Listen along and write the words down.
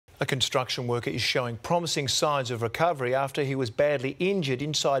A construction worker is showing promising signs of recovery after he was badly injured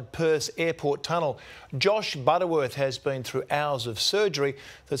inside Perth's airport tunnel. Josh Butterworth has been through hours of surgery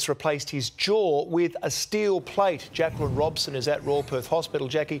that's replaced his jaw with a steel plate. Jacqueline Robson is at Royal Perth Hospital.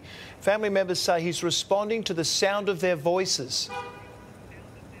 Jackie, family members say he's responding to the sound of their voices.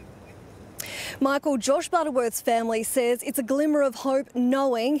 Michael, Josh Butterworth's family says it's a glimmer of hope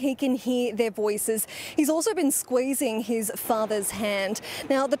knowing he can hear their voices. He's also been squeezing his father's hand.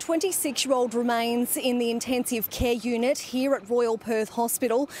 Now, the 26-year-old remains in the intensive care unit here at Royal Perth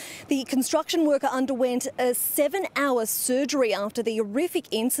Hospital. The construction worker underwent a 7-hour surgery after the horrific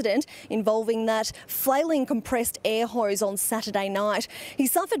incident involving that flailing compressed air hose on Saturday night. He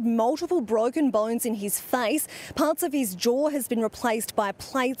suffered multiple broken bones in his face. Parts of his jaw has been replaced by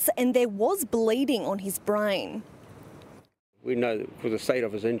plates and there was bleeding on his brain. We know that for the state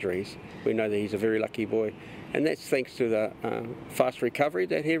of his injuries, we know that he's a very lucky boy. And that's thanks to the fast recovery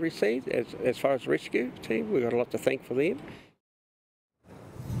that he received. As far as the rescue team, we've got a lot to thank for them.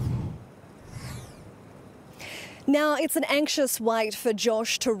 Now, it's an anxious wait for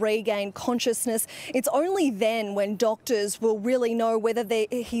Josh to regain consciousness. It's only then when doctors will really know whether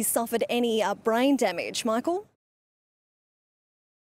he's suffered any brain damage. Michael?